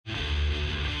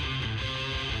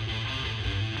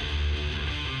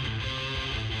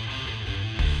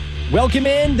Welcome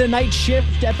in to Night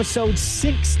Shift, episode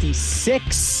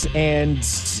 66. And,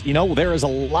 there is a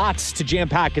lot to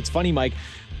jam-pack. It's funny, Mike.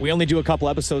 We only do a couple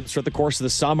episodes throughout the course of the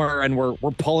summer, and we're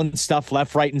pulling stuff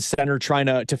left, right, and center,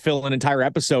 trying to fill an entire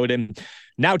episode. And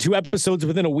now 2 episodes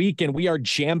within a week, and we are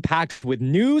jam-packed with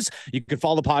news. You can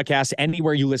follow the podcast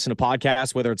anywhere you listen to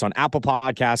podcasts, whether it's on Apple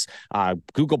Podcasts,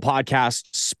 Google Podcasts,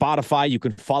 Spotify. You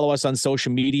can follow us on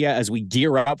social media as we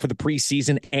gear up for the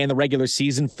preseason and the regular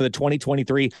season for the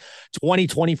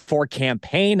 2023-2024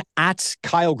 campaign at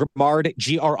Kyle Grimard,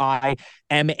 Grimard,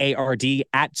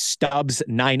 at Stubbs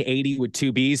 980 with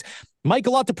 2 Bs. Mike,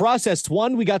 a lot to process.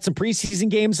 One, we got some preseason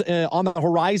games on the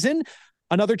horizon.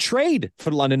 Another trade for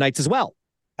the London Knights as well.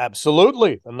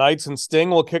 Absolutely. The Knights and Sting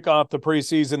will kick off the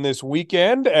preseason this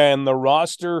weekend, and the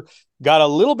roster got a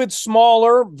little bit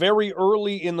smaller very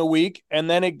early in the week, and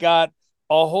then it got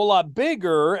a whole lot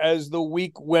bigger as the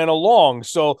week went along.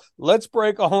 So let's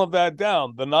break all of that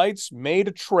down. The Knights made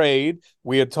a trade.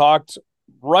 We had talked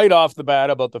right off the bat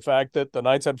about the fact that the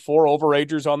Knights had 4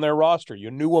 overagers on their roster.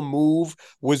 You knew a move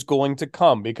was going to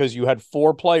come because you had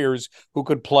 4 players who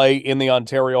could play in the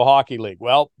Ontario Hockey League.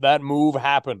 Well, that move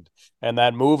happened, and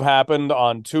that move happened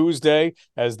on Tuesday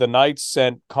as the Knights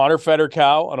sent Connor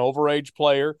Federkow, an overage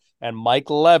player, and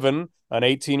Mike Levin, an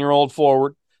 18-year-old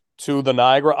forward, to the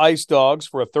Niagara Ice Dogs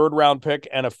for a 3rd-round pick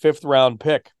and a 5th-round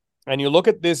pick. And you look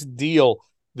at this deal.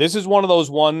 This is one of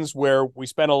those ones where we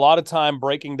spend a lot of time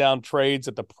breaking down trades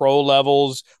at the pro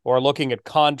levels or looking at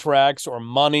contracts or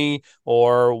money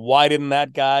or why didn't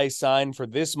that guy sign for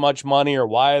this much money or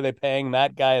why are they paying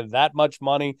that guy that much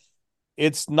money.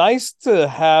 It's nice to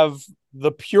have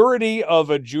the purity of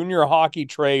a junior hockey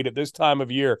trade at this time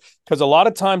of year because a lot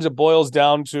of times it boils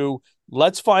down to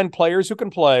let's find players who can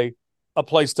play a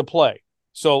place to play.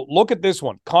 So look at this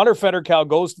one. Connor Federkow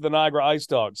goes to the Niagara Ice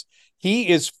Dogs. He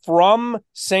is from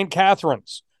St.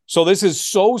 Catharines. So this is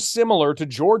so similar to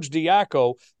George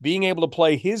Diaco being able to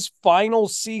play his final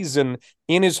season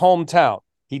in his hometown.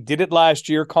 He did it last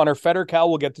year. Connor Federkow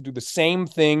will get to do the same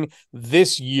thing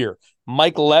this year.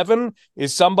 Mike Levin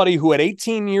is somebody who at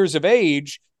 18 years of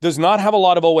age does not have a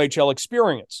lot of OHL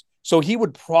experience. So he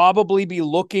would probably be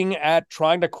looking at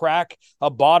trying to crack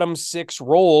a bottom 6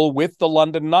 role with the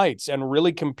London Knights and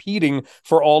really competing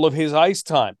for all of his ice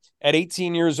time. At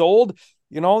 18 years old,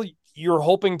 you're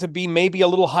hoping to be maybe a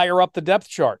little higher up the depth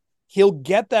chart. He'll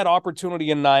get that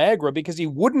opportunity in Niagara because he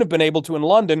wouldn't have been able to in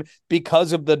London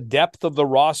because of the depth of the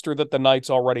roster that the Knights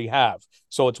already have.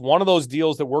 So it's one of those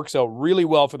deals that works out really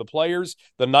well for the players.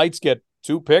 The Knights get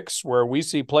 2 picks where we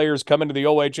see players come into the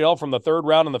OHL from the 3rd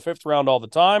round and the 5th round all the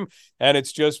time. And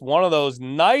it's just one of those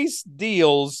nice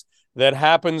deals that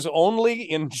happens only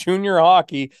in junior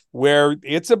hockey where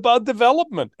it's about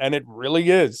development, and it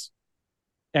really is.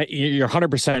 You're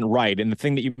 100% right. And the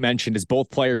thing that you mentioned is both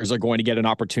players are going to get an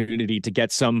opportunity to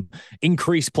get some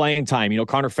increased playing time.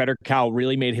 Connor Federkow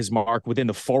really made his mark within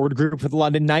the forward group for the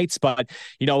London Knights, but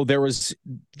there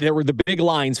were the big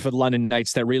lines for the London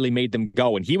Knights that really made them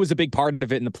go. And he was a big part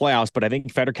of it in the playoffs, but I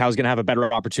think Federkow is going to have a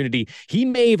better opportunity. He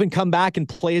may even come back and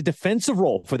play a defensive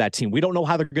role for that team. We don't know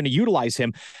how they're going to utilize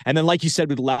him. And then, like you said,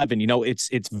 with Levin,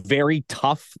 it's very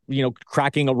tough,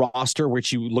 cracking a roster,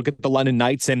 which you look at the London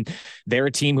Knights and they're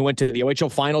a team who went to the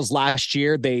OHL finals last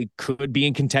year. They could be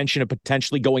in contention of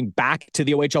potentially going back to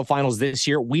the OHL finals this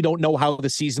year. We don't know how the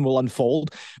season will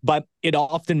unfold, but it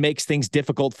often makes things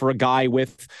difficult for a guy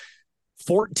with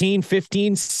 14,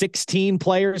 15, 16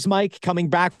 players, Mike, coming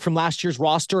back from last year's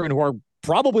roster and who are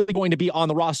probably going to be on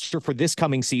the roster for this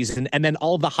coming season. And then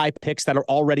all the high picks that are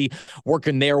already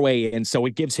working their way in. So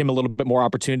it gives him a little bit more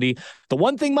opportunity. The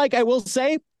one thing, Mike, I will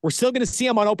say, we're still going to see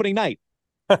him on opening night.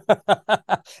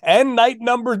 And night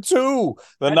number 2.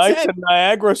 The Knights in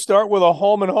Niagara start with a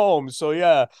home and home. So,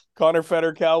 yeah, Connor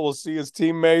Federkow will see his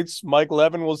teammates. Mike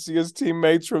Levin will see his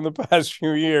teammates from the past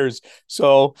few years.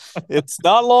 So it's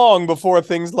not long before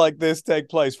things like this take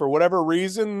place. For whatever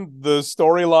reason, the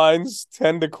storylines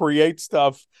tend to create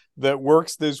stuff that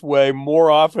works this way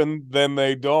more often than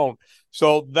they don't.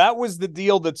 So that was the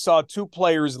deal that saw 2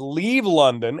 players leave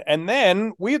London. And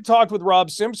then we had talked with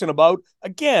Rob Simpson about,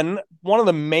 again, one of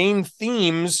the main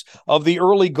themes of the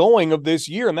early going of this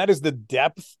year, and that is the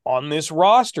depth on this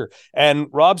roster. And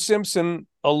Rob Simpson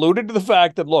alluded to the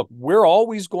fact that, look, we're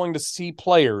always going to see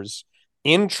players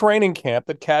in training camp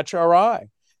that catch our eye.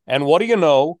 And what do you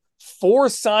know? 4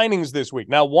 signings this week.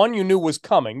 Now, one you knew was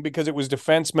coming because it was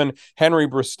defenseman Henry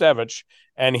Brustevich,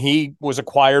 and he was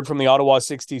acquired from the Ottawa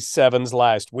 67s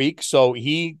last week. So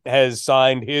he has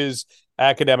signed his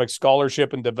academic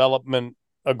scholarship and development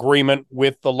agreement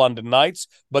with the London Knights.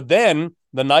 But then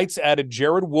the Knights added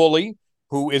Jared Woolley,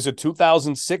 who is a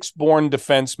 2006-born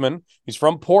defenseman. He's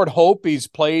from Port Hope. He's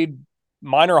played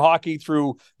minor hockey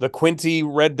through the Quinte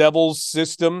Red Devils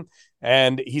system,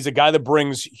 and he's a guy that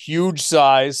brings huge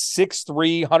size,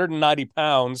 6'3", 190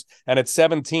 pounds, and at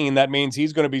 17, that means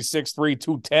he's going to be 6'3",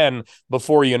 210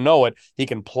 before you know it. He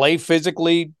can play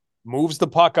physically, moves the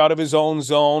puck out of his own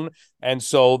zone, and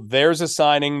so there's a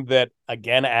signing that,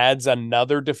 again, adds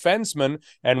another defenseman,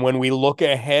 and when we look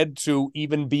ahead to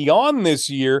even beyond this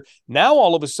year, now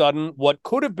all of a sudden, what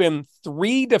could have been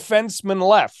 3 defensemen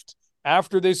left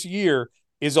after this year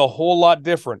is a whole lot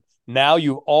different. Now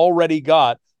you've already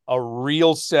got a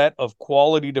real set of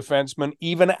quality defensemen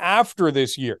even after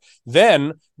this year.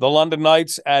 Then the London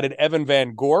Knights added Evan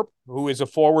Van Gorp, who is a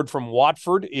forward from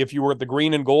Watford. If you were at the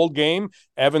green and gold game,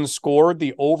 Evan scored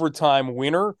the overtime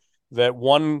winner that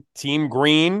won Team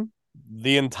Green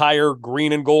the entire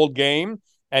green and gold game.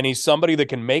 And he's somebody that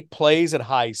can make plays at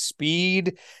high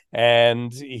speed.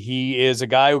 And he is a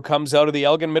guy who comes out of the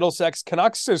Elgin Middlesex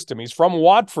Canucks system. He's from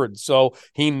Watford, so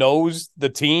he knows the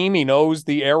team, he knows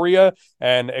the area,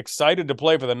 and excited to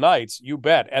play for the Knights, you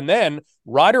bet. And then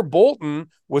Ryder Bolton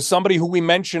was somebody who we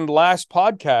mentioned last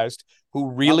podcast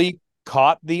who really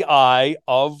caught the eye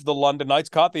of the London Knights,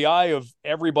 caught the eye of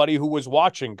everybody who was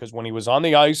watching, because when he was on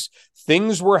the ice,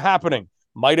 things were happening.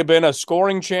 Might have been a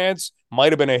scoring chance,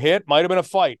 might have been a hit, might have been a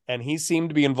fight, and he seemed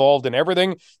to be involved in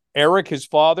everything. Eric, his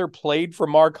father, played for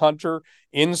Mark Hunter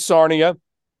in Sarnia,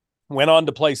 went on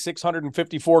to play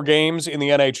 654 games in the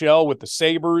NHL with the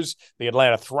Sabres, the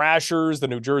Atlanta Thrashers, the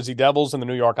New Jersey Devils, and the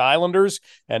New York Islanders,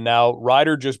 and now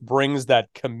Ryder just brings that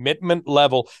commitment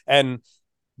level. And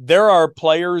there are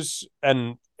players,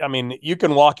 and I mean, you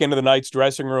can walk into the Knights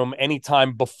dressing room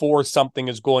anytime before something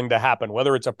is going to happen,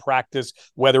 whether it's a practice,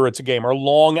 whether it's a game, or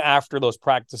long after those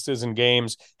practices and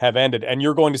games have ended. And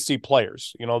you're going to see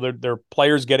players, you know, they're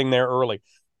players getting there early.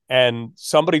 And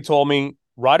somebody told me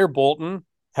Ryder Bolton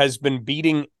has been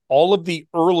beating all of the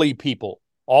early people,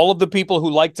 all of the people who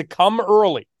like to come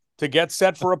early to get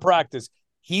set for a practice.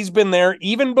 He's been there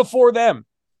even before them.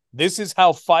 This is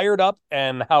how fired up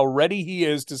and how ready he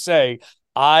is to say,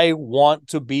 I want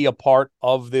to be a part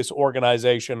of this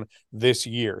organization this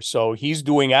year. So he's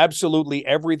doing absolutely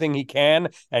everything he can.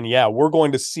 And yeah, we're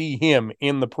going to see him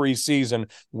in the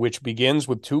preseason, which begins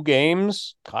with 2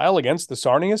 games, Kyle, against the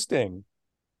Sarnia Sting.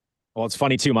 Well, it's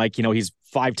funny too, Mike. You know, he's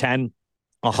 5'10",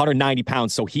 190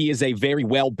 pounds. So he is a very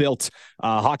well-built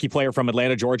hockey player from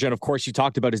Atlanta, Georgia. And of course, you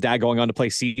talked about his dad going on to play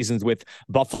seasons with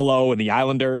Buffalo and the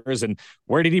Islanders. And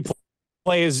where did he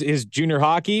play his junior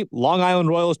hockey? Long Island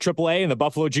Royals AAA and the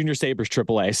Buffalo Junior Sabres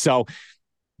AAA. So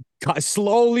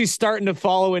slowly starting to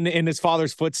follow in his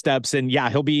father's footsteps. And yeah,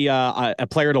 he'll be a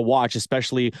player to watch,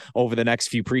 especially over the next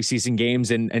few preseason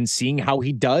games and seeing how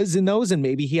he does in those. And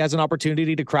maybe he has an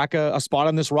opportunity to crack a spot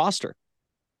on this roster.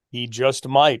 He just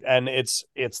might. And it's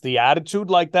the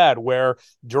attitude like that, where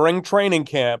during training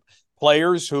camp,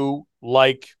 players who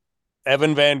like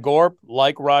Evan Van Gorp,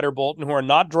 like Ryder Bolton, who are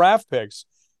not draft picks,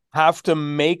 have to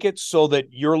make it so that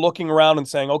you're looking around and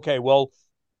saying, okay, well,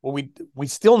 we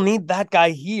still need that guy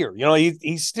here. You know,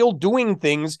 he's still doing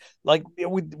things, like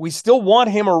we still want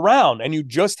him around, and you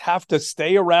just have to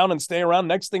stay around and stay around.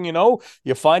 Next thing you know,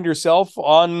 you find yourself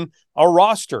on a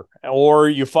roster, or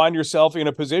you find yourself in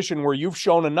a position where you've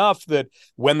shown enough that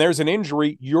when there's an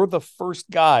injury, you're the first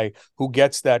guy who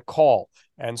gets that call.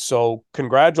 And so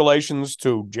congratulations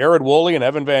to Jared Woolley and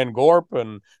Evan Van Gorp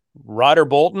and Ryder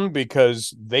Bolton,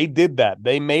 because they did that.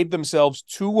 They made themselves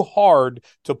too hard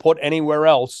to put anywhere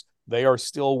else. They are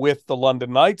still with the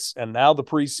London Knights, and now the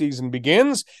preseason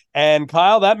begins. And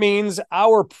Kyle, that means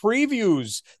our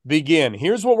previews begin.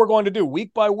 Here's what we're going to do.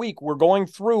 Week by week, we're going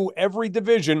through every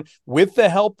division with the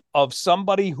help of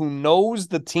somebody who knows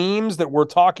the teams that we're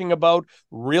talking about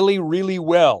really, really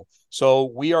well.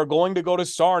 So we are going to go to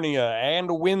Sarnia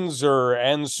and Windsor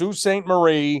and Sault Ste.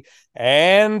 Marie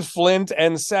and Flint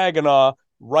and Saginaw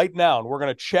right now. And we're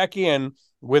going to check in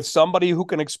with somebody who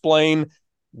can explain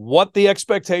what the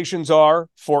expectations are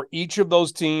for each of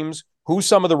those teams, who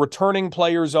some of the returning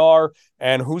players are,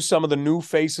 and who some of the new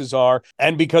faces are.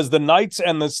 And because the Knights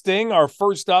and the Sting are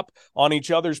first up on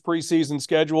each other's preseason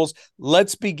schedules,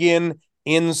 let's begin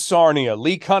in Sarnia.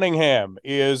 Leigh Cunningham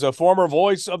is a former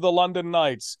voice of the London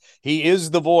Knights. He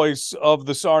is the voice of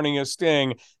the Sarnia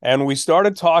Sting. And we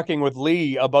started talking with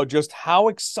Leigh about just how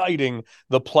exciting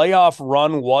the playoff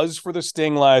run was for the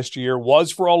Sting last year,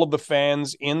 was for all of the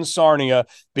fans in Sarnia,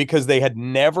 because they had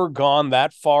never gone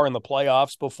that far in the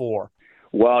playoffs before.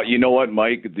 Well, you know what,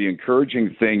 Mike? The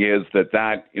encouraging thing is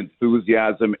that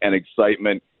enthusiasm and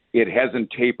excitement it hasn't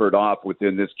tapered off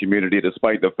within this community,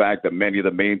 despite the fact that many of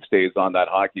the mainstays on that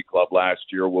hockey club last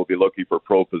year will be looking for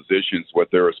pro positions with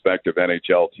their respective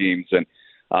NHL teams and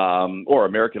or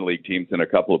American League teams in a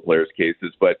couple of players'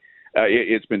 cases. But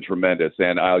it's been tremendous,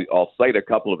 and I'll cite a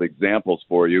couple of examples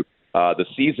for you. The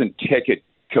season ticket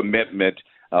commitment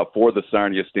for the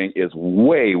Sarnia Sting is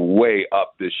way, way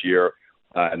up this year.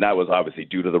 And that was obviously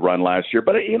due to the run last year.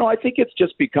 But, I think it's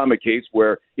just become a case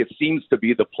where it seems to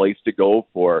be the place to go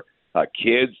for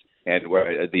kids and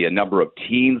where the number of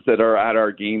teams that are at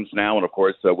our games now. And, of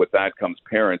course, with that comes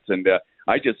parents. And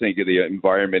I just think the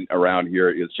environment around here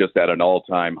is just at an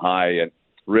all-time high. And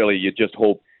really, you just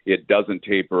hope it doesn't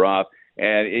taper off.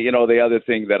 And, the other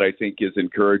thing that I think is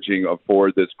encouraging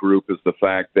for this group is the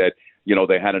fact that,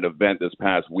 they had an event this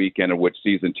past weekend in which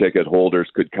season ticket holders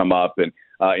could come up and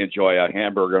enjoy a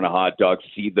hamburger and a hot dog,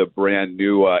 see the brand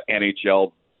new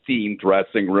NHL-themed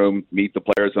dressing room, meet the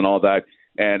players and all that.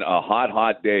 And a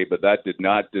hot day, but that did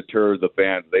not deter the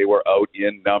fans. They were out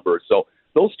in numbers. So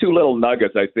those two little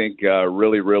nuggets, I think,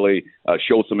 really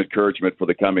show some encouragement for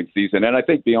the coming season, and I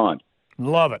think beyond.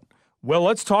 Love it. Well,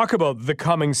 let's talk about the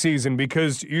coming season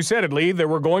because you said it, Leigh, there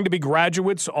were going to be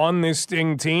graduates on this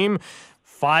Sting team.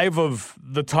 5 of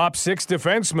the top 6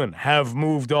 defensemen have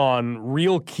moved on,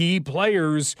 real key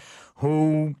players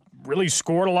who really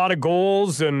scored a lot of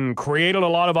goals and created a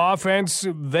lot of offense.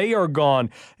 They are gone.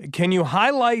 Can you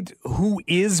highlight who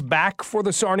is back for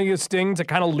the Sarnia Sting to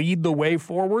kind of lead the way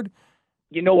forward?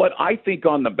 You know what? I think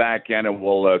on the back end, and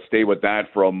we'll stay with that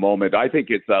for a moment, I think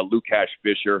it's Lukasz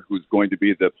Fischer who's going to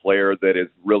be the player that is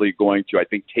really going to, I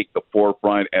think, take the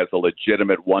forefront as a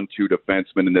legitimate 1-2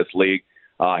 defenseman in this league.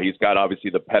 He's got, obviously,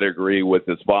 the pedigree with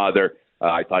his father.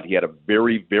 I thought he had a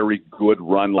very, very good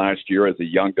run last year as a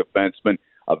young defenseman,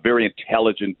 a very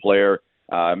intelligent player,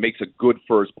 makes a good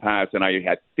first pass, and I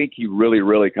think he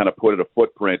really kind of put a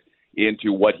footprint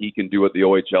into what he can do at the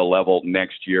OHL level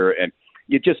next year. And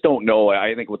you just don't know.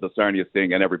 I think with the Sarnia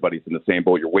Sting, and everybody's in the same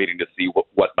boat, you're waiting to see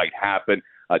what might happen.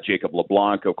 Jacob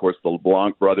LeBlanc, of course, the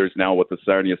LeBlanc brothers now with the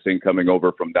Sarnia Sting coming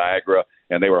over from Niagara,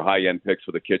 and they were high-end picks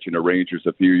for the Kitchener Rangers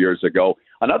a few years ago.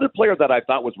 Another player that I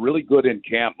thought was really good in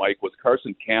camp, Mike, was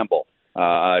Carson Campbell.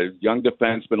 Young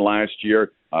defenseman last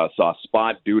year, saw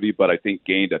spot duty, but I think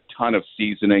gained a ton of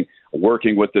seasoning,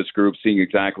 working with this group, seeing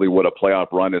exactly what a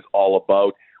playoff run is all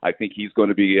about. I think he's going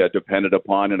to be dependent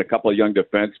upon. And a couple of young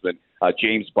defensemen,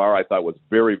 James Barr, I thought was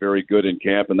very, very good in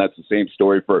camp, and that's the same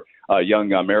story for a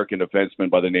young American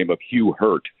defenseman by the name of Hugh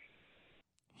Hurt.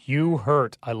 Hugh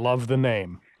Hurt. I love the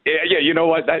name. Yeah, you know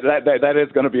what? That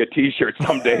is going to be a T-shirt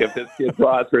someday if this kid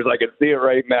prospers. I can see it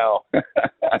right now.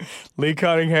 Leigh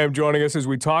Cunningham joining us as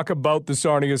we talk about the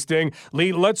Sarnia Sting.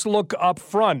 Leigh, let's look up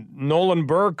front. Nolan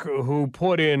Burke, who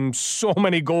put in so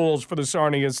many goals for the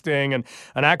Sarnia Sting, and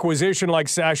an acquisition like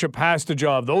Sasha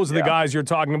Pastajov. Those are the guys you're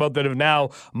talking about that have now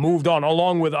moved on,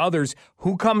 along with others.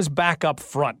 Who comes back up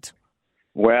front?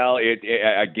 Well,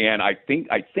 again, I think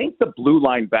the blue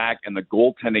line back and the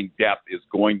goaltending depth is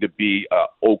going to be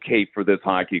okay for this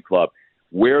hockey club.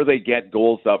 Where they get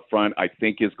goals up front, I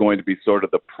think, is going to be sort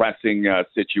of the pressing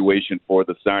situation for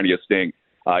the Sarnia Sting.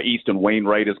 Easton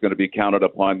Wainwright is going to be counted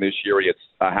upon this year. He had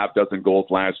a half dozen goals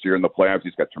last year in the playoffs.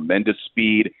 He's got tremendous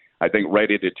speed. I think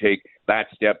ready to take that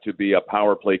step to be a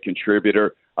power play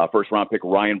contributor. First-round pick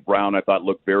Ryan Brown, I thought,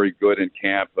 looked very good in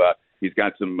camp. He's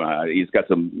got some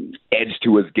edge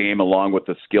to his game along with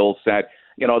the skill set.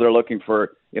 They're looking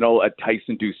for, a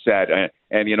Tyson Doucette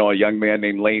and a young man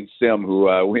named Lane Sim, who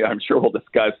I'm sure we'll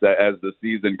discuss as the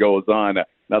season goes on.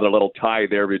 Another little tie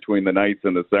there between the Knights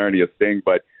and the Sarnia Sting.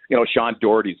 But, Sean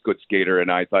Doherty's a good skater,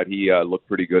 and I thought he looked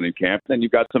pretty good in camp. Then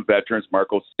you've got some veterans,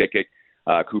 Marco Stikic,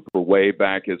 Cooper Way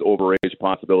back, his overage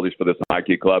possibilities for this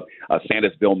hockey club.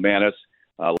 Sandis Vilmanis.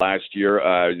 Last year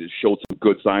showed some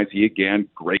good signs. He, again,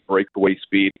 great breakaway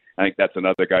speed. I think that's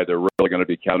another guy they're really going to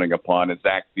be counting upon. And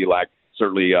Zach Vilak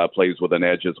certainly plays with an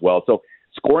edge as well. So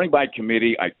scoring by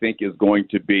committee, I think, is going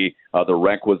to be the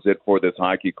requisite for this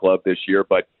hockey club this year.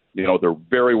 But, they're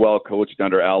very well coached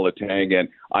under Al Letang. And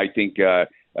I think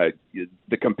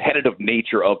the competitive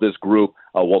nature of this group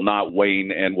will not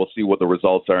wane. And we'll see what the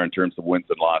results are in terms of wins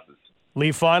and losses.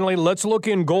 Leigh, finally, let's look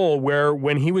in goal, where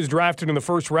when he was drafted in the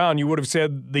first round, you would have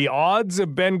said the odds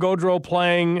of Ben Gaudreau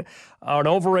playing an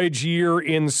overage year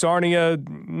in Sarnia,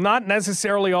 not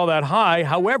necessarily all that high.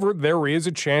 However, there is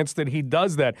a chance that he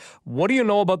does that. What do you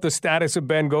know about the status of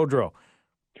Ben Gaudreau?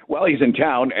 Well, he's in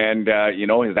town, and,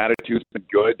 his attitude's been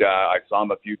good. I saw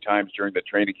him a few times during the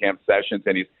training camp sessions,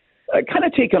 and he's kind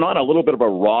of taken on a little bit of a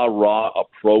raw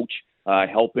approach,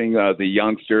 helping the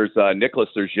youngsters. Nicholas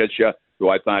Sergitja, who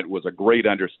I thought was a great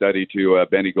understudy to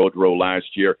Benny Gaudreau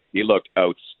last year. He looked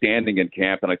outstanding in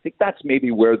camp, and I think that's maybe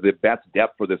where the best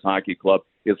depth for this hockey club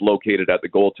is located, at the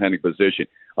goaltending position.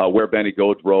 Where Benny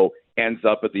Gaudreau ends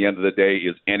up at the end of the day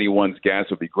is anyone's guess.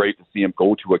 It would be great to see him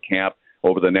go to a camp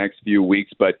over the next few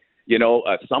weeks, but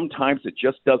sometimes it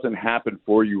just doesn't happen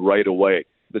for you right away.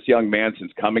 This young man,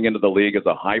 since coming into the league as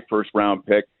a high first-round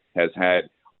pick, has had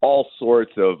all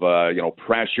sorts of,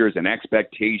 pressures and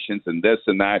expectations and this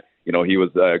and that. He was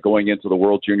going into the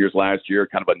World Juniors last year,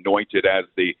 kind of anointed as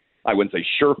the, I wouldn't say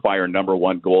surefire number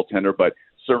one goaltender, but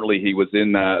certainly he was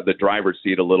in the driver's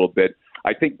seat a little bit.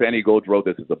 I think Benny Gaudreau,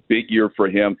 this is a big year for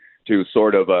him to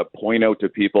sort of point out to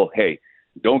people, hey,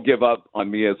 don't give up on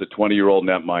me as a 20-year-old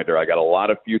netminder. I got a lot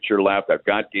of future left. I've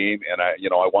got game, and I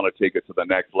want to take it to the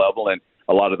next level. And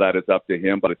a lot of that is up to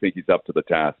him, but I think he's up to the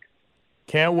task.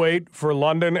 Can't wait for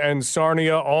London and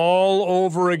Sarnia all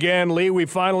over again. Leigh, we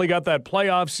finally got that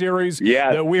playoff series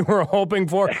that we were hoping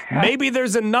for. Maybe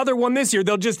there's another one this year.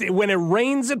 They'll just, when it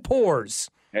rains, it pours.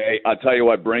 Hey, I'll tell you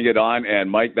what, bring it on. And,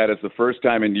 Mike, that is the first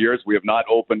time in years we have not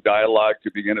opened dialogue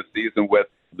to begin a season with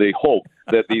the hope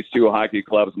that these two hockey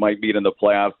clubs might meet in the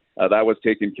playoffs. That was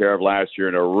taken care of last year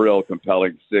in a real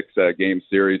compelling six-game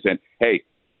series. And, hey,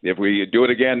 if we do it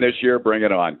again this year, bring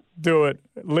it on. Do it.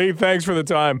 Leigh, thanks for the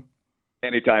time.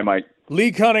 Anytime, Mike.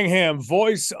 Leigh Cunningham,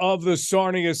 voice of the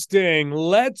Sarnia Sting.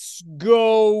 Let's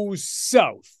go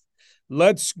south.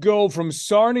 Let's go from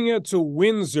Sarnia to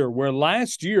Windsor, where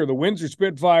last year the Windsor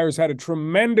Spitfires had a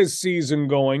tremendous season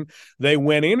going. They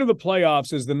went into the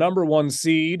playoffs as the number one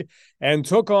seed and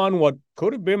took on what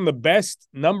could have been the best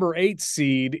number 8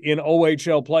 seed in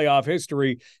OHL playoff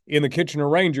history in the Kitchener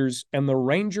Rangers, and the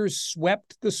Rangers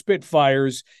swept the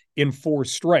Spitfires in 4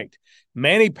 straight.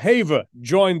 Manny Paiva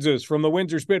joins us from the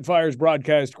Windsor Spitfires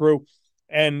broadcast crew.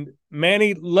 And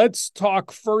Manny, let's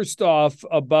talk first off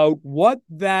about what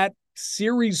that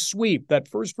series sweep, that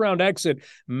first round exit,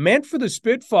 meant for the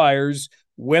Spitfires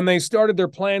when they started their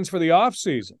plans for the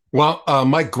offseason. Well,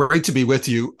 Mike, great to be with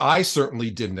you. I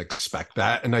certainly didn't expect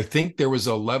that. And I think there was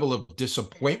a level of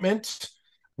disappointment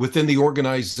within the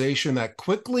organization that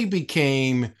quickly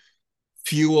became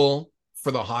fuel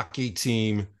for the hockey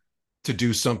team to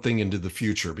do something into the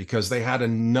future, because they had a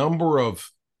number of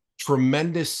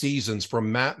tremendous seasons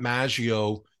from Matt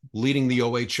Maggio leading the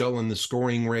OHL in the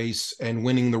scoring race and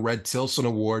winning the Red Tilson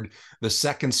Award, the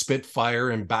second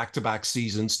Spitfire in back-to-back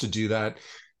seasons to do that,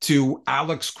 to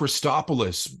Alex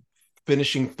Christopoulos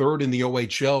finishing third in the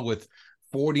OHL with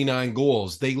 49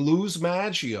 goals. They lose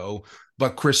Maggio,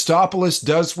 but Christopoulos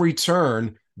does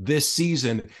return this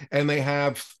season, and they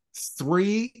have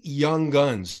 3 young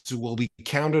guns who will be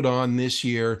counted on this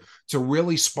year to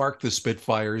really spark the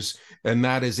Spitfires, and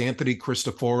that is Anthony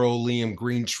Cristoforo, Liam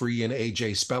Greentree, and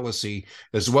AJ Spellacy,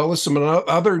 as well as some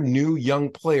other new young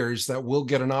players that will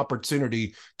get an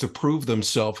opportunity to prove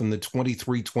themselves in the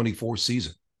 23-24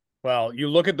 season. Well, you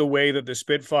look at the way that the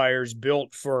Spitfires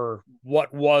built for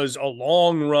what was a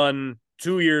long run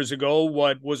 2 years ago,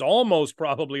 what was almost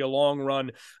probably a long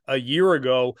run a year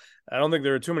ago. I don't think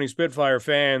there are too many Spitfire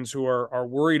fans who are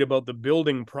worried about the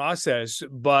building process,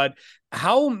 but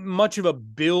how much of a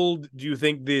build do you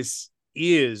think this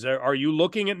is? Are you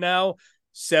looking at now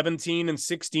 17 and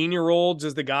 16-year-olds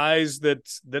as the guys that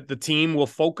the team will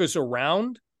focus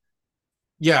around?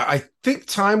 Yeah, I think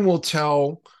time will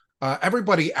tell.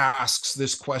 Everybody asks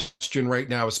this question right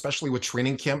now, especially with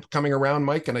training camp coming around,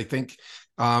 Mike, and I think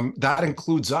that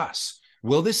includes us.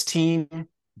 Will this team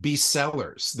be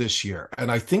sellers this year? And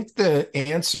I think the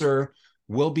answer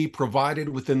will be provided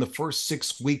within the first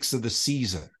 6 weeks of the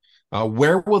season.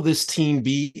 Where will this team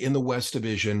be in the West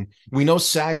Division? We know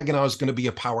Saginaw is going to be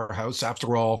a powerhouse.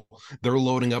 After all, they're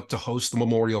loading up to host the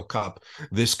Memorial Cup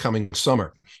this coming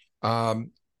summer.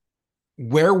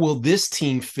 Where will this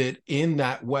team fit in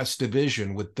that West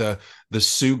Division with the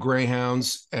Sioux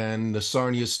Greyhounds and the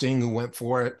Sarnia Sting who went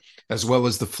for it, as well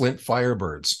as the Flint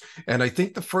Firebirds? And I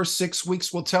think the first 6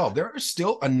 weeks will tell. There are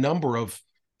still a number of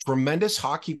tremendous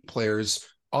hockey players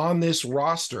on this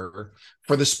roster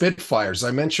for the Spitfires. I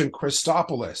mentioned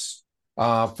Christopoulos,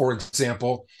 for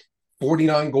example,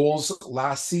 49 goals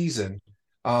last season.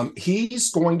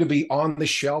 He's going to be on the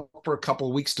shelf for a couple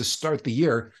of weeks to start the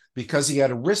year because he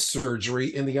had a wrist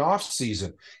surgery in the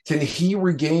offseason. Can he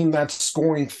regain that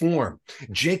scoring form?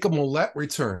 Jacob Millette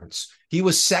returns. He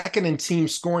was second in team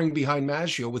scoring behind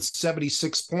Maggio with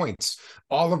 76 points.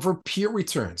 Oliver Peer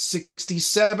returns,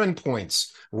 67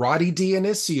 points. Roddy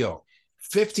Dionisio,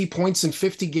 50 points in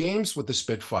 50 games with the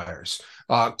Spitfires.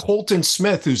 Colton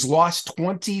Smith, who's lost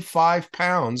 25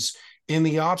 pounds in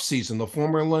the offseason, the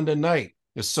former London Knight,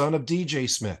 the son of DJ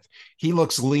Smith. He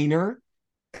looks leaner.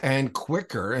 and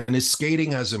quicker, and his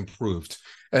skating has improved.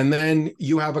 And then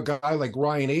you have a guy like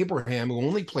Ryan Abraham, who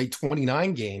only played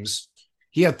 29 games.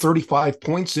 He had 35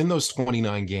 points in those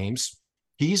 29 games.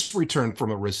 He's returned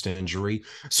from a wrist injury.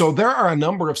 So there are a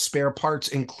number of spare parts,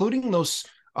 including those,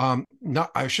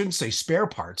 I shouldn't say spare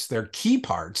parts, they're key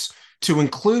parts to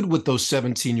include with those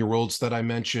 17-year-olds that I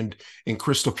mentioned in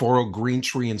Cristoforo,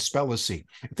 Greentree, and Spellacy.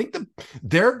 I think that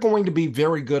they're going to be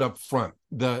very good up front.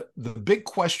 The big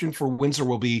question for Windsor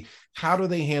will be, how do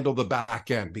they handle the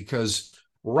back end? Because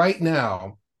right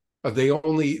now,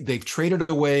 they've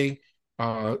traded away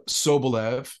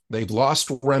Sobolev. They've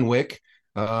lost Renwick.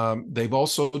 They've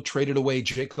also traded away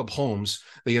Jacob Holmes.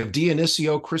 They have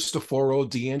Dionisio, Cristoforo,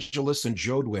 DeAngelis, and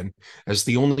Jodwin as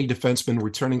the only defensemen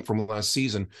returning from last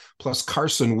season, plus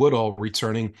Carson Woodall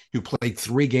returning, who played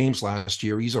 3 games last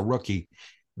year. He's a rookie.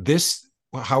 This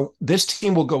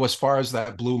team will go as far as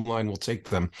that blue line will take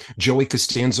them. Joey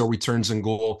Costanzo returns in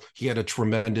goal. He had a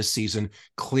tremendous season,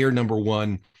 clear number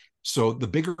 1. So the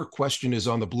bigger question is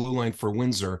on the blue line for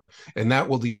Windsor, and that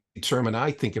will determine, I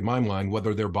think, in my mind,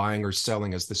 whether they're buying or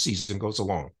selling as the season goes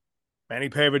along. Manny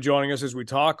Paiva joining us as we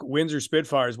talk Windsor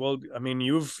Spitfires. Well, I mean,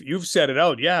 you've said it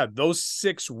out. Yeah, those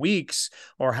 6 weeks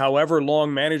or however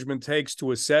long management takes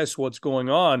to assess what's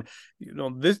going on,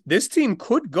 this team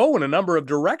could go in a number of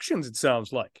directions, it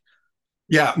sounds like.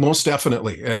 Yeah, most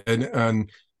definitely. And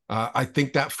I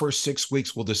think that first 6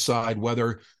 weeks will decide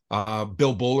whether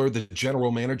Bill Bowler, the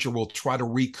general manager, will try to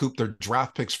recoup their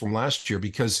draft picks from last year,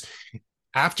 because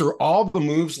after all the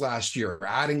moves last year,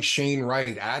 adding Shane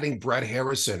Wright, adding Brett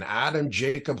Harrison, adding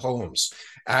Jacob Holmes,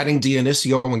 adding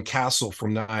Dionisio and Castle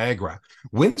from Niagara,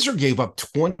 Windsor gave up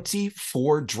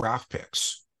 24 draft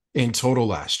picks in total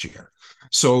last year.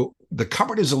 So the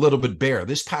cupboard is a little bit bare.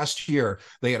 This past year,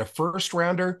 they had a first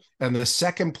rounder, and the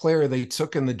second player they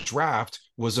took in the draft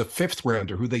was a 5th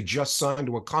rounder who they just signed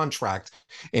to a contract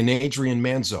in Adrian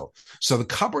Manzo. So the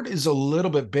cupboard is a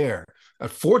little bit bare.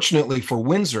 Fortunately for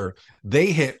Windsor, they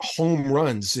hit home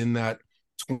runs in that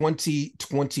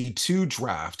 2022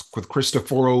 draft with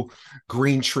Cristoforo,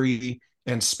 Greentree,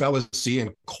 and Spellacy,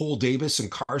 and Cole Davis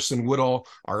and Carson Woodall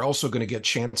are also going to get a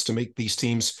chance to make these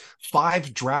teams.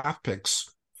 5 draft picks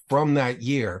from that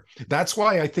year. That's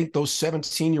why I think those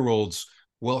 17-year-olds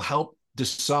will help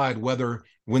decide whether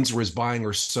Windsor is buying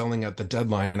or selling at the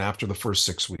deadline after the first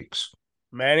 6 weeks.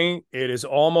 Manny, it is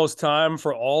almost time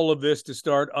for all of this to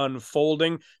start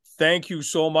unfolding. Thank you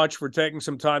so much for taking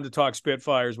some time to talk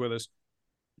Spitfires with us.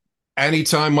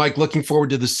 Anytime, Mike. Looking forward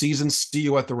to the season. See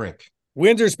you at the rink.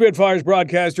 Windsor Spitfires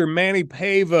broadcaster Manny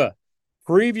Paiva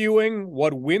previewing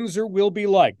what Windsor will be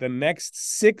like. The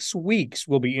next 6 weeks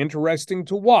will be interesting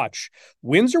to watch.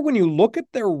 Windsor, when you look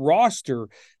at their roster,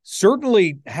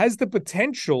 certainly has the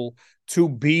potential to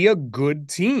be a good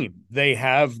team. They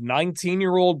have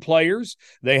 19-year-old players.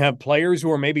 They have players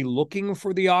who are maybe looking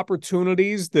for the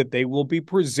opportunities that they will be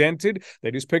presented.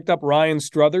 They just picked up Ryan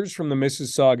Struthers from the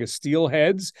Mississauga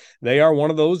Steelheads. They are one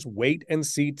of those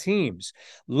wait-and-see teams.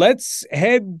 Let's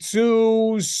head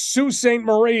to Sault Ste.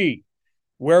 Marie,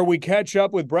 where we catch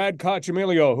up with Brad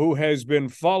Coccimiglio, who has been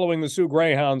following the Sioux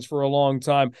Greyhounds for a long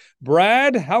time.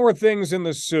 Brad, how are things in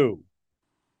the Sioux?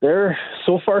 They're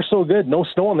so far so good. No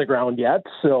snow on the ground yet,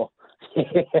 so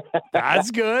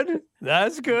that's good.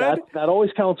 That's good. That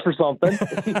always counts for something.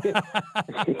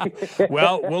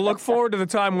 Well, we'll look forward to the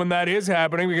time when that is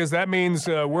happening, because that means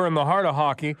we're in the heart of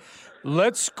hockey.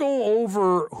 Let's go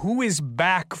over who is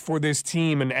back for this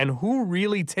team and who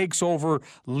really takes over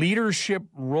leadership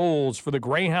roles for the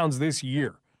Greyhounds this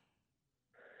year.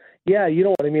 Yeah, you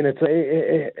know what I mean.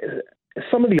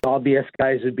 Some of the obvious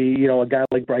guys would be, a guy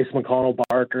like Bryce McConnell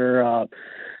Barker.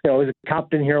 He was a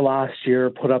captain here last year,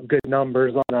 put up good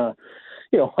numbers on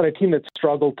a team that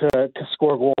struggled to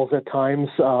score goals at times.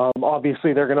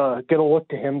 Obviously, they're gonna look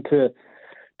to him to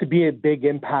be a big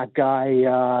impact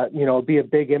guy. Be a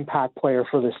big impact player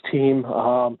for this team.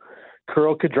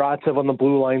 Kirill Kudratsev on the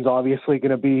blue line is obviously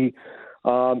going to be,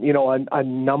 a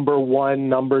number 1,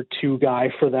 number 2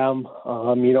 guy for them.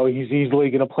 He's easily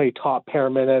going to play top pair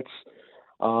minutes.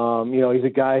 He's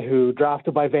a guy who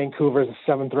drafted by Vancouver as a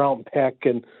 7th round pick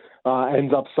and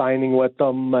ends up signing with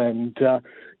them. And,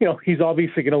 he's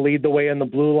obviously going to lead the way in the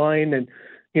blue line. And,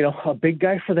 a big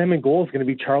guy for them in goal is going to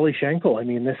be Charlie Schenkel. I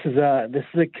mean, this is a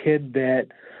kid that,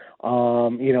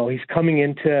 he's coming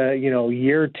into,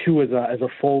 year 2 as a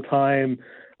full-time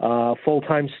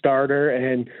starter.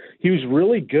 And he was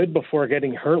really good before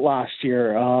getting hurt last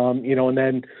year. And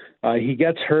then he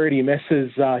gets hurt. He missed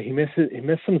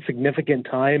some significant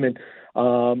time. And,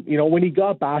 when he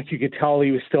got back, you could tell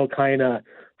he was still kind of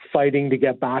fighting to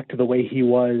get back to the way he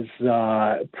was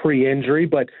pre-injury.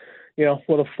 But,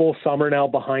 with a full summer now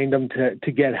behind him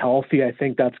to get healthy, I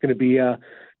think that's going to be a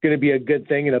good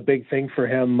thing and a big thing for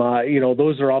him.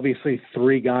 Those are obviously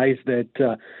three guys that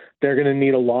they're going to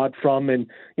need a lot from. And,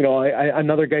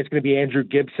 another guy's going to be Andrew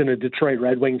Gibson, a Detroit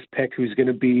Red Wings pick, who's going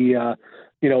to be,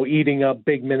 eating up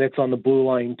big minutes on the blue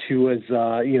line too, as,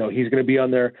 he's going to be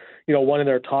on their, one of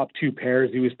their top two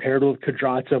pairs. He was paired with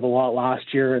Kudryavtsev a lot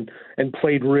last year and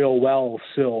played real well.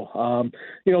 So,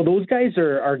 those guys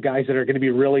are guys that are going to be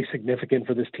really significant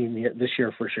for this team this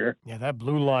year for sure. Yeah, that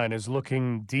blue line is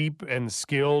looking deep and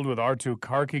skilled with Arttu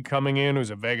Karki coming in,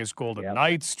 who's a Vegas Golden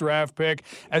Knights draft pick.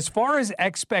 As far as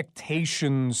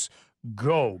expectations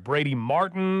go, Brady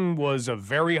Martin was a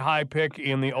very high pick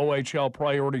in the OHL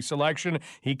priority selection.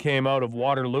 He came out of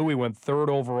Waterloo. He went third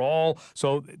overall.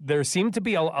 So there seem to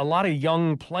be a lot of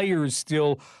young players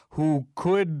still who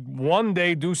could one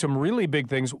day do some really big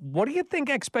things. What do you think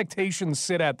expectations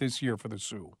sit at this year for the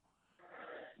Sioux?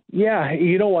 Yeah,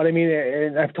 you know what I mean.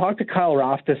 And I've talked to Kyle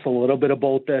Raftis a little bit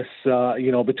about this,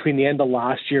 between the end of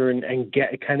last year and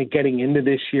getting into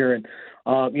this year. And,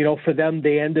 for them,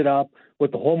 they ended up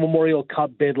with the whole Memorial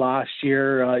Cup bid last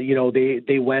year.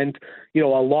 They went, a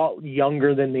lot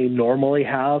younger than they normally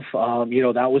have.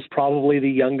 That was probably the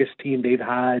youngest team they've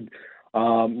had,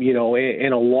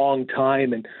 in a long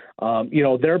time. And,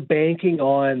 they're banking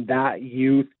on that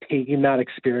youth, taking that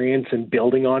experience and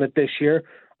building on it this year.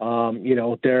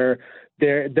 They're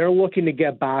looking to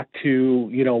get back to,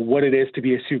 what it is to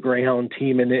be a Sioux Greyhound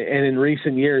team. And in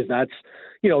recent years, that's,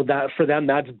 that for them,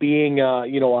 that's being,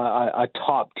 a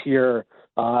top tier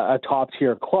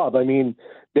club. I mean,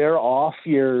 their off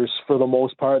years for the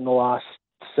most part in the last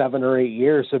 7 or 8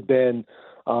 years have been,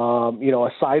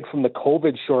 aside from the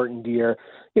COVID shortened year,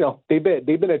 they've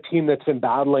been a team that's been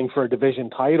battling for a division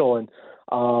title. And,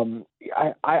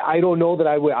 I don't know that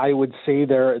I would say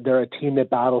they're a team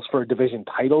that battles for a division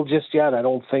title just yet. I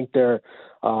don't think they're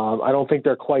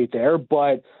quite there,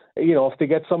 but if they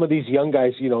get some of these young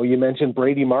guys, you mentioned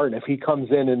Brady Martin, if he comes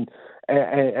in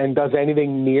and does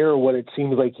anything near what it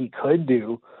seems like he could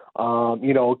do,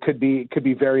 could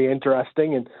be very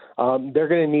interesting. And they're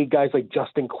going to need guys like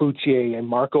Justin Cloutier and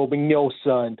Marco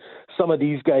Vignosa and some of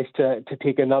these guys to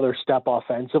take another step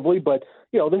offensively. But,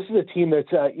 this is a team that's,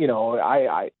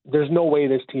 there's no way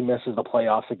this team misses the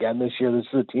playoffs again this year. This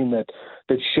is a team that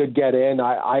should get in.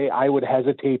 I would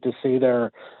hesitate to say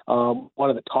they're one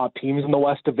of the top teams in the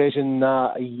West Division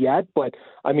yet, but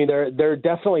I mean, they're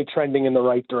definitely trending in the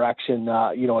right direction,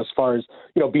 as far as,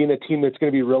 being a team that's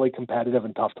going to be really competitive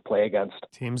and tough to play against.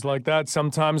 Teams like that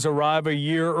sometimes arrive a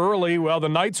year early. Well, the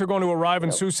Knights are going to arrive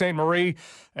in Sault Ste. Marie,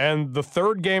 and the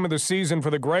third game of the season for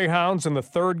the Greyhounds and the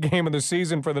third game of the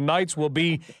season for the Knights will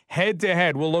be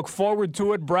head-to-head. We'll look forward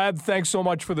to it. Brad, thanks so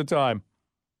much for the time.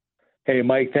 Hey,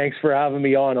 Mike, thanks for having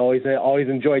me on. Always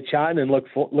enjoy chatting and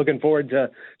looking forward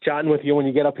to chatting with you when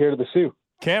you get up here to the Sioux.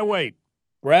 Can't wait.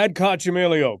 Brad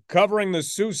Coccimiglio covering the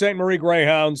Sault Ste. Marie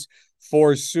Greyhounds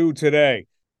for Sioux Today.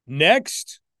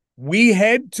 Next, we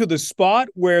head to the spot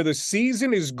where the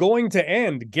season is going to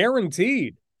end,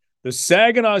 guaranteed. The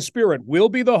Saginaw Spirit will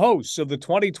be the hosts of the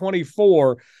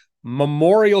 2024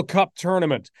 Memorial Cup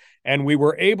Tournament. And we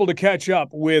were able to catch up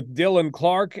with Dillon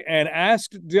Clark and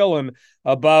asked Dillon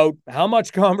about how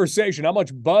much conversation, how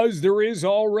much buzz there is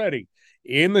already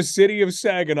in the city of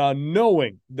Saginaw,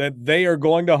 knowing that they are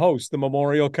going to host the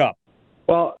Memorial Cup.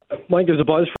 Well, Mike, there's a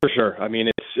buzz for sure. I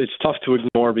mean, it's tough to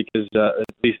ignore because at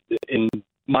least in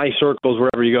my circles,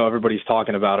 wherever you go, everybody's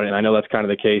talking about it. And I know that's kind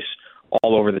of the case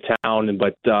all over the town.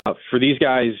 But for these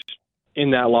guys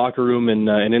in that locker room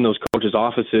and in those coaches'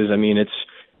 offices, I mean,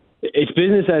 it's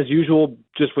business as usual,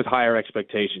 just with higher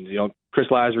expectations. Chris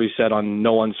Lazary said on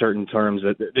no uncertain terms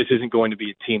that this isn't going to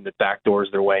be a team that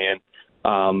backdoors their way in.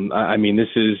 I mean, this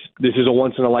is a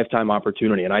once in a lifetime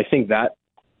opportunity, and I think that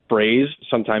phrase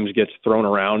sometimes gets thrown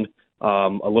around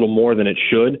a little more than it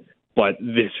should. But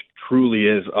this truly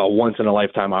is a once in a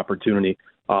lifetime opportunity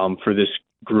for this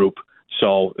group.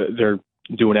 So they're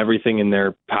doing everything in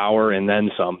their power and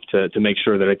then some to make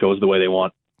sure that it goes the way they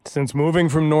want. Since moving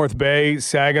from North Bay,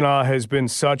 Saginaw has been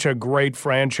such a great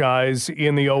franchise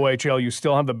in the OHL. You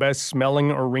still have the best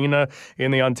smelling arena in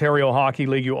the Ontario Hockey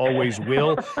League. You always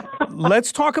will.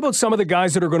 Let's talk about some of the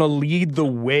guys that are going to lead the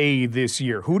way this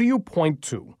year. Who do you point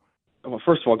to? Well,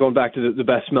 first of all, going back to the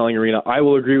best smelling arena, I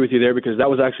will agree with you there because that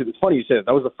was actually, it's funny you said it.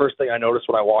 That was the first thing I noticed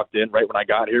when I walked in, right when I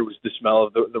got here, was the smell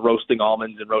of the roasting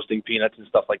almonds and roasting peanuts and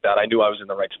stuff like that. I knew I was in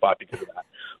the right spot because of that.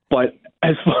 But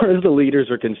as far as the leaders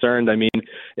are concerned, I mean,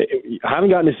 I haven't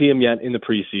gotten to see them yet in the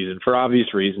preseason for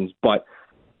obvious reasons, but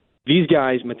these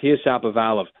guys, Matthias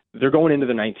Sapovalov, they're going into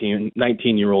the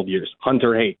 19-year-old years.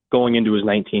 Hunter Haight going into his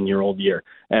 19-year-old year.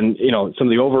 And, some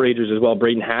of the overagers as well.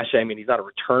 Braden Hashe, I mean, he's not a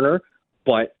returner,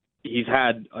 but he's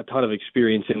had a ton of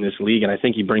experience in this league, and I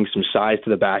think he brings some size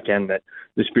to the back end that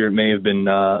the Spirit may have been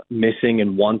missing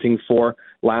and wanting for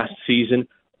last season.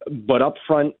 But up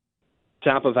front,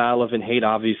 Sapovaliv and Haight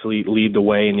obviously lead the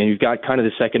way, and then you've got kind of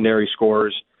the secondary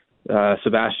scorers,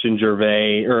 Sebastian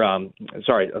Gervais, I'm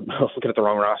looking at the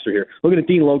wrong roster here. Looking at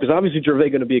Dean Lowe, because obviously Gervais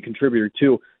going to be a contributor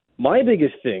too. My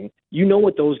biggest thing,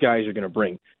 what those guys are going to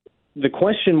bring. The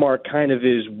question mark kind of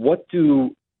is, what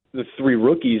do the three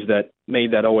rookies that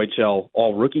made that OHL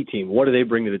all-rookie team, what do they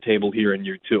bring to the table here in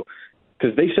year two?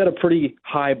 Because they set a pretty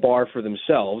high bar for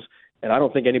themselves, and I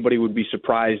don't think anybody would be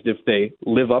surprised if they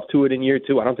live up to it in year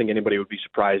two. I don't think anybody would be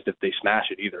surprised if they smash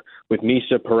it either. With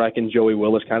Misa, Parekh, and Joey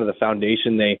Willis, kind of the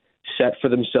foundation they set for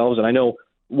themselves. And I know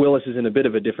Willis is in a bit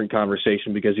of a different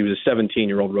conversation because he was a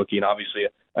 17-year-old rookie and obviously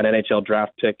an NHL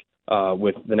draft pick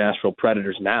with the Nashville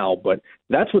Predators now. But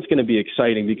that's what's going to be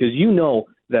exciting because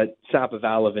that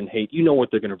Sapovaliv and Haight, what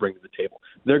they're going to bring to the table.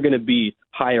 They're going to be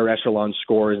higher echelon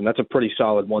scorers, and that's a pretty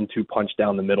solid 1-2 punch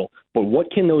down the middle. But what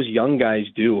can those young guys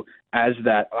do as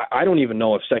that? I don't even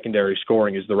know if secondary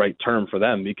scoring is the right term for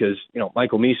them because,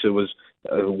 Michael Misa was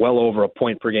well over a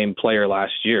point-per-game player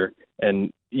last year, and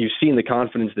you've seen the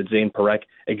confidence that Zane Parekh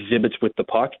exhibits with the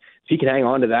puck. If he can hang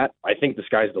on to that, I think the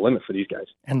sky's the limit for these guys.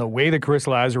 And the way that Chris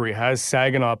Lazary has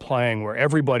Saginaw playing, where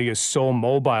everybody is so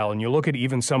mobile, and you look at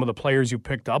even some of the players you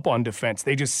picked up on defense,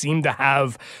 they just seem to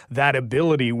have that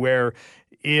ability where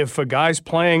if a guy's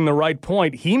playing the right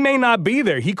point, he may not be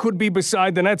there. He could be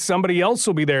beside the net. Somebody else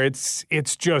will be there. It's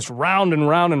just round and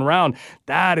round and round.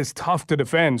 That is tough to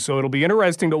defend. So it'll be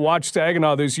interesting to watch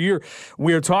Saginaw this year.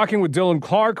 We are talking with Dillon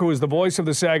Clark, who is the voice of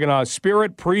the Saginaw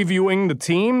Spirit, previewing the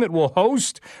team that will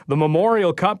host the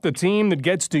Memorial Cup, the team that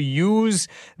gets to use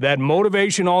that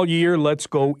motivation all year. Let's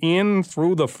go in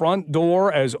through the front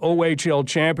door as OHL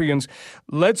champions.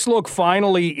 Let's look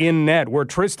finally in net, where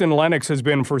Tristan Lennox has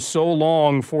been for so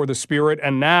long for the Spirit,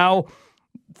 and now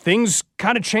things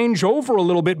kind of change over a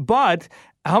little bit, but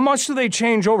how much do they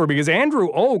change over? Because Andrew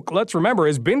Oak, let's remember,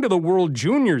 has been to the World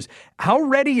Juniors. How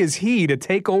ready is he to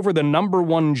take over the number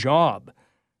one job?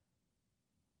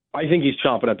 I think he's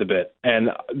chomping at the bit, and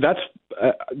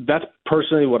that's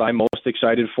personally what I'm most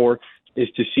excited for, is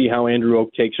to see how Andrew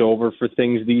Oak takes over for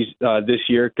things this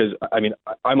year. Because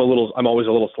I'm always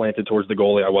a little slanted towards the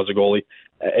goalie. I was a goalie,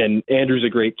 and Andrew's a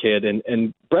great kid,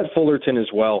 and Brett Fullerton as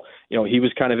well. He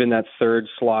was kind of in that third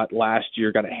slot last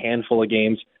year, got a handful of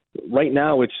games. Right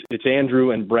now, it's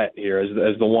Andrew and Brett here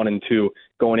as the 1 and 2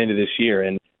 going into this year,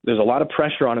 and there's a lot of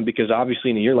pressure on him because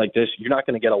obviously in a year like this, you're not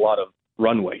going to get a lot of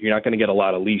runway. You're not going to get a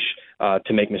lot of leash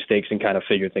to make mistakes and kind of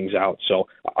figure things out. So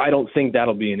I don't think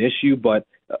that'll be an issue, but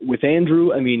with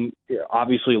Andrew,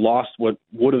 obviously lost what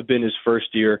would have been his first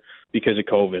year because of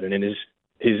COVID. And in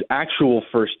his actual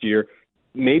first year,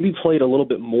 maybe played a little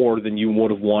bit more than you would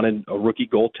have wanted a rookie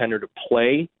goaltender to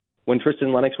play when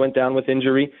Tristan Lennox went down with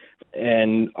injury.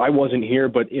 And I wasn't here,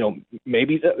 but,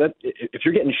 maybe that if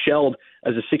you're getting shelled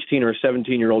as a 16 or a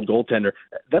 17-year-old goaltender,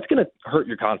 that's going to hurt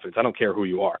your confidence. I don't care who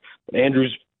you are. But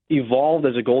Andrew's evolved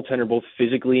as a goaltender both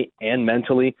physically and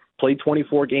mentally, played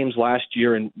 24 games last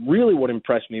year, and really what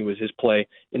impressed me was his play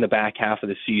in the back half of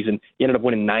the season. He ended up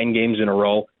winning 9 games in a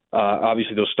row.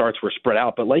 Obviously, those starts were spread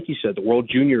out, but like you said, the World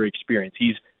Junior experience,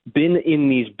 he's been in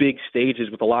these big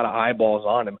stages with a lot of eyeballs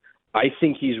on him. I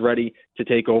think he's ready to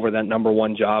take over that number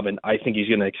one job, and I think he's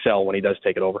going to excel when he does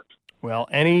take it over. Well,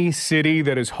 any city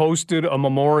that has hosted a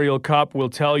Memorial Cup will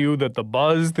tell you that the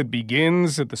buzz that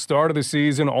begins at the start of the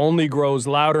season only grows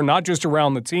louder, not just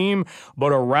around the team,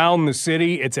 but around the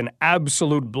city. It's an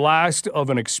absolute blast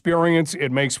of an experience.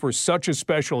 It makes for such a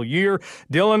special year.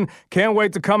 Dillon, can't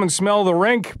wait to come and smell the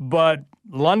rink, but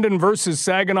London versus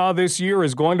Saginaw this year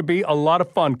is going to be a lot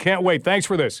of fun. Can't wait. Thanks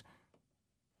for this.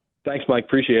 Thanks, Mike.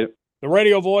 Appreciate it. The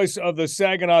radio voice of the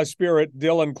Saginaw Spirit,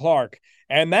 Dillon Clark.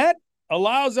 And that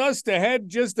allows us to head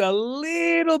just a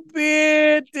little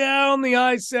bit down the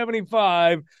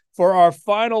I-75 for our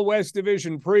final West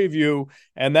Division preview,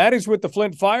 and that is with the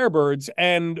Flint Firebirds.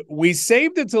 And we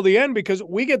saved it till the end because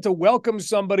we get to welcome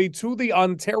somebody to the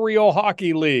Ontario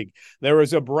Hockey League. There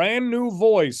is a brand new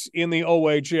voice in the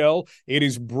OHL. It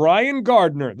is Brian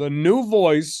Gardner, the new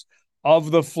voice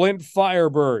of the Flint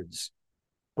Firebirds.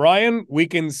 Brian, we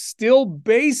can still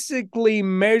basically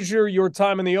measure your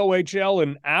time in the OHL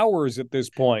in hours at this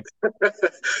point.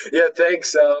 Yeah,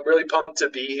 thanks. I'm really pumped to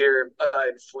be here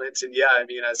in Flint. And yeah, I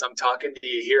mean, as I'm talking to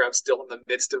you here, I'm still in the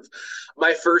midst of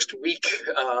my first week.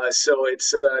 So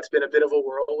it's been a bit of a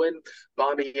whirlwind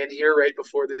bombing in here right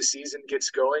before the season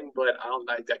gets going. But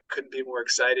I couldn't be more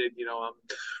excited. I'm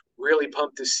really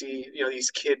pumped to see,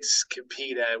 these kids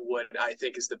compete at what I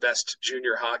think is the best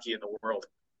junior hockey in the world.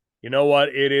 You know what?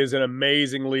 It is an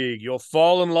amazing league. You'll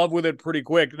fall in love with it pretty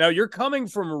quick. Now, you're coming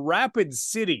from Rapid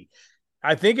City.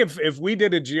 I think if we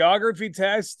did a geography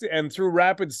test and threw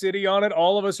Rapid City on it,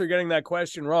 all of us are getting that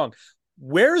question wrong.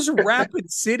 Where's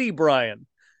Rapid City, Brian?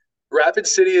 Rapid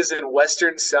City is in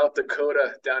western South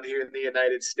Dakota, down here in the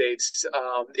United States.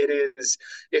 It is,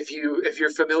 if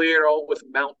you're familiar at all with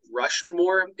Mount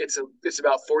Rushmore, it's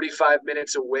about 45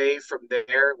 minutes away from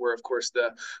there, where of course the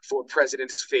four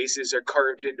presidents' faces are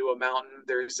carved into a mountain.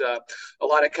 There's a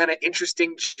lot of kind of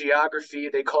interesting geography.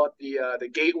 They call it the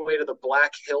gateway to the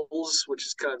Black Hills, which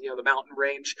is kind of the mountain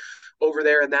range over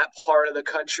there in that part of the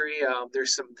country.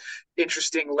 There's some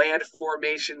interesting land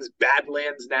formations,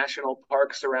 Badlands National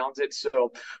Park surrounds it.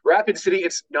 So Rapid City,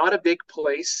 it's not a big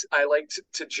place. I liked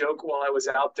to joke while I was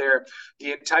out there,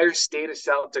 the entire state of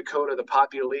South Dakota, the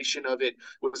population of it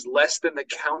was less than the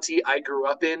county I grew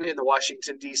up in the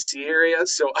Washington, D.C. area.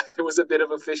 So it was a bit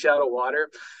of a fish out of water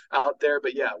out there.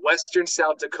 But yeah, western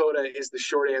South Dakota is the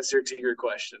short answer to your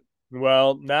question.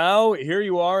 Well, now here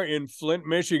you are in Flint,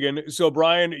 Michigan. So,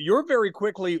 Brian, you're very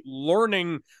quickly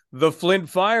learning the Flint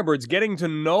Firebirds, getting to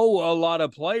know a lot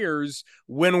of players.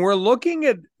 When we're looking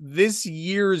at this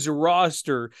year's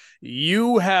roster,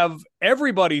 you have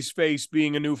everybody's face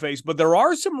being a new face, but there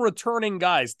are some returning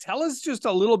guys. Tell us just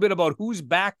a little bit about who's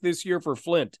back this year for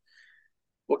Flint.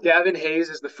 Well, Gavin Hayes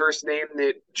is the first name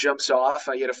that jumps off.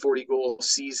 He had a 40-goal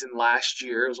season last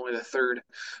year. It was only the third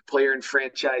player in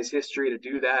franchise history to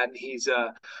do that. And he's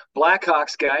a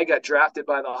Blackhawks guy. He got drafted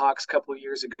by the Hawks a couple of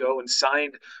years ago and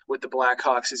signed with the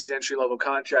Blackhawks, his entry-level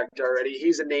contract already.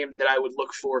 He's a name that I would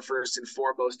look for first and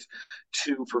foremost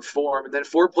to perform. And then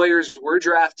four players were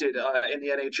drafted in the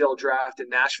NHL draft in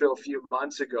Nashville a few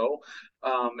months ago.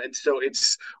 And so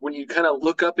it's when you kind of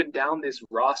look up and down this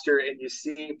roster and you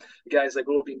see guys like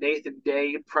will be Nathan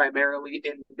Day primarily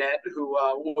in net, who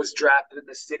was drafted in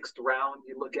the 6th round.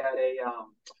 You look at Nathan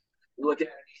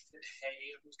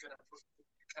Hay, who's going to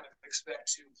kind of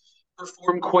expect to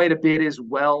perform quite a bit as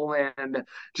well, and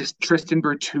just Tristan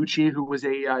Bertucci, who was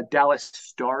a Dallas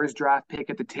Stars draft pick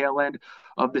at the tail end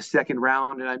of the 2nd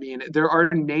round. And I mean, there are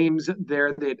names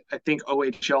there that I think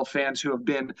OHL fans who have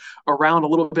been around a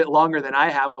little bit longer than I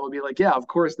have will be like, yeah, of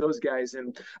course, those guys.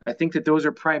 And I think that those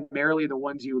are primarily the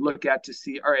ones you look at to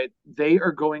see, all right, they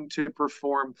are going to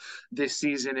perform this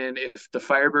season. And if the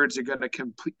Firebirds are going to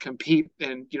compete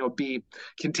and, be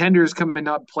contenders coming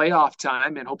up playoff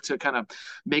time and hope to kind of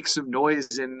make some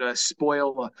noise and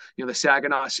spoil, the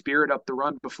Saginaw Spirit up the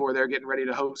run before they're getting ready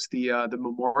to host the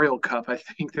Memorial Cup, I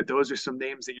think that those are some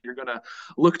names that you're going to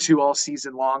look to all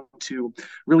season long to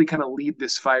really kind of lead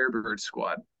this Firebird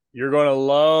squad. You're going to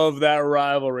love that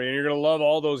rivalry, and you're going to love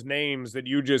all those names that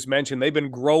you just mentioned. They've been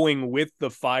growing with the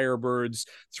Firebirds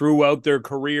throughout their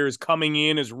careers, coming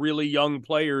in as really young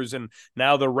players, and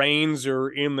now the reins are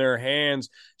in their hands.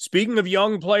 Speaking of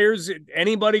young players,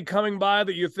 anybody coming by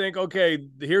that you think, okay,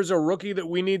 here's a rookie that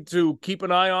we need to keep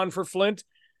an eye on for Flint?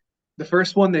 The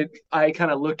first one that I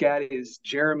kind of look at is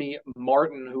Jeremy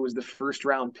Martin, who was the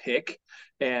 1st-round pick,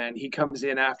 and he comes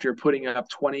in after putting up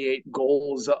 28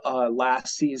 goals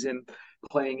last season,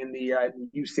 playing in the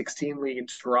U16 league in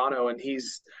Toronto. And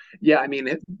he's,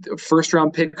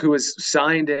 first-round pick who was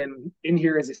signed in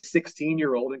here as a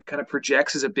 16-year-old and kind of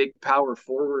projects as a big power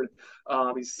forward.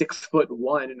 He's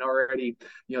 6'1" and already,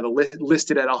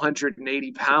 listed at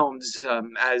 180 pounds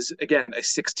as, again, a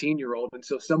 16-year-old. And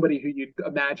so somebody who you'd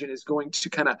imagine is going to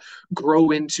kind of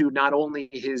grow into not only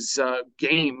his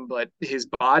game, but his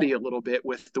body a little bit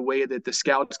with the way that the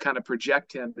scouts kind of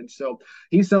project him. And so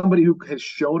he's somebody who has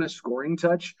shown a scoring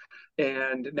touch.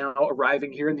 And now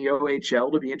arriving here in the OHL,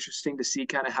 it'll be interesting to see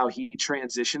kind of how he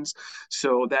transitions.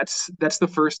 So that's the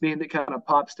first name that kind of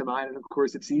pops to mind. And of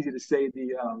course, it's easy to say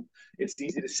the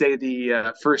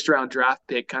 1st-round draft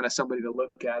pick, kind of somebody to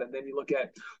look at. And then you look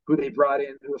at who they brought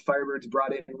in, who the Firebirds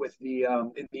brought in with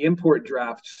in the import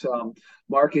drafts,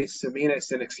 Marcus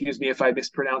Seminis. And excuse me if I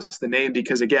mispronounce the name,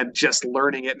 because again, just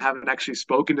learning it and haven't actually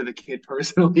spoken to the kid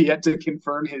personally yet to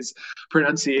confirm his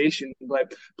pronunciation,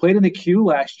 but played in the Q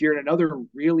last year, and another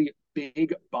really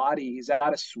big body. He's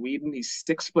out of Sweden. He's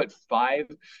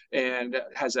 6'5" and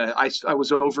has I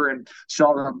was over and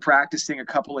saw them practicing a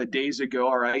couple of days ago.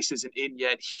 Our ice isn't in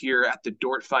yet here at the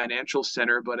Dort Financial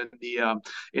Center, but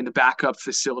in the backup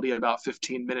facility about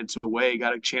 15 minutes away.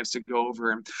 Got a chance to go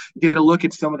over and get a look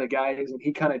at some of the guys, and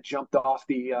he kind of jumped off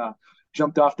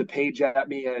the page at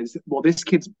me as, well, this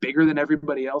kid's bigger than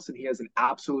everybody else and he has an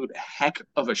absolute heck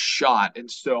of a shot. And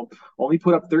so only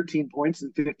put up 13 points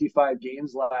in 55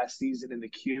 games last season in the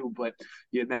Q, but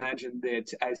you imagine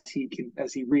that as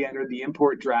he re-entered the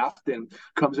import draft and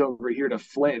comes over here to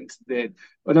Flint, that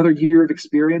another year of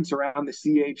experience around the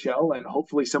CHL and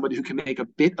hopefully somebody who can make a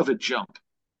bit of a jump.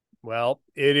 Well,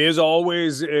 it is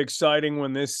always exciting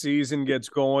when this season gets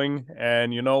going,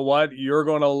 and you know what? You're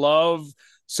going to love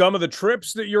some of the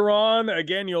trips that you're on.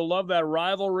 Again, you'll love that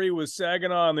rivalry with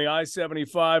Saginaw on the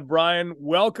I-75. Brian,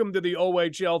 welcome to the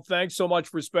OHL. Thanks so much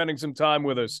for spending some time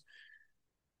with us.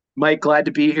 Mike, glad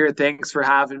to be here. Thanks for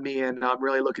having me, and I'm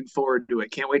really looking forward to it.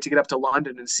 Can't wait to get up to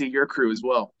London and see your crew as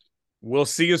well. We'll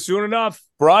see you soon enough.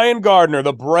 Brian Gardner,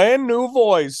 the brand new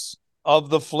voice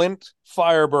of the Flint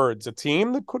Firebirds, a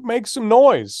team that could make some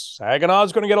noise. Saginaw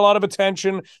is going to get a lot of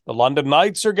attention. The London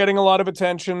Knights are getting a lot of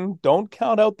attention. Don't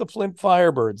count out the Flint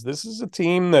Firebirds. This is a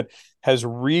team that has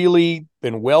really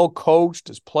been well coached,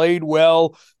 has played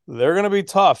well. They're going to be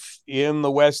tough in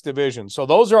the West Division. So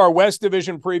those are our West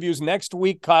Division previews. Next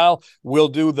week, Kyle, we'll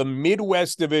do the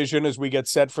Midwest Division as we get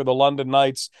set for the London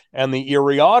Knights and the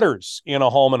Erie Otters in a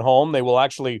home and home. They will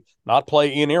actually not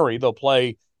play in Erie. They'll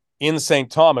play in St.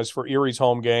 Thomas for Erie's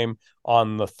home game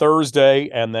on the Thursday,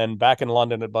 and then back in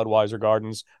London at Budweiser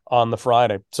Gardens on the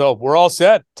Friday. So we're all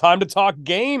set. Time to talk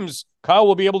games. Kyle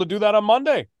will be able to do that on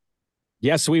Monday.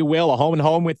 Yes, we will. A home and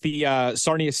home with the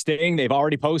Sarnia Sting. They've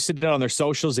already posted it on their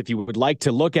socials. If you would like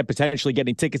to look at potentially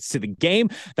getting tickets to the game,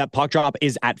 that puck drop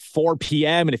is at 4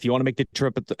 p.m. And if you want to make the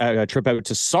trip out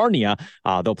to Sarnia,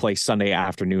 they'll play Sunday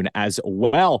afternoon as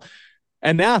well.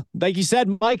 And yeah, like you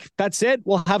said, Mike, that's it.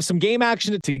 We'll have some game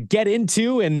action to get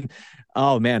into. And,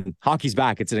 oh, man, hockey's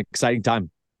back. It's an exciting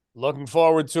time. Looking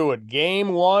forward to it. Game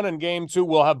 1 and Game 2,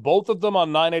 we'll have both of them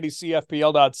on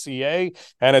 980cfpl.ca,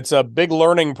 and it's a big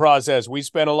learning process. We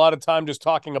spent a lot of time just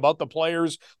talking about the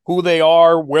players, who they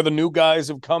are, where the new guys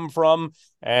have come from,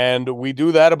 and we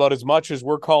do that about as much as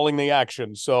we're calling the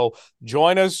action. So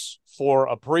join us for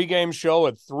a pregame show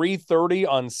at 3:30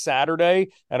 on Saturday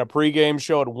and a pregame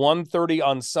show at 1:30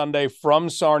 on Sunday from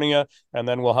Sarnia, and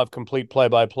then we'll have complete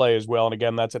play-by-play as well. And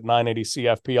again, that's at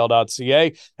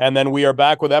 980cfpl.ca. And then we are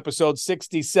back with episode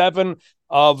 67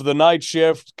 of The Night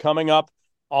Shift coming up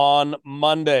on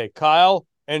Monday. Kyle,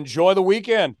 enjoy the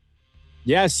weekend.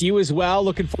 Yes, you as well.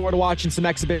 Looking forward to watching some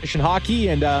exhibition hockey,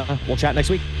 and we'll chat next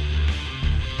week.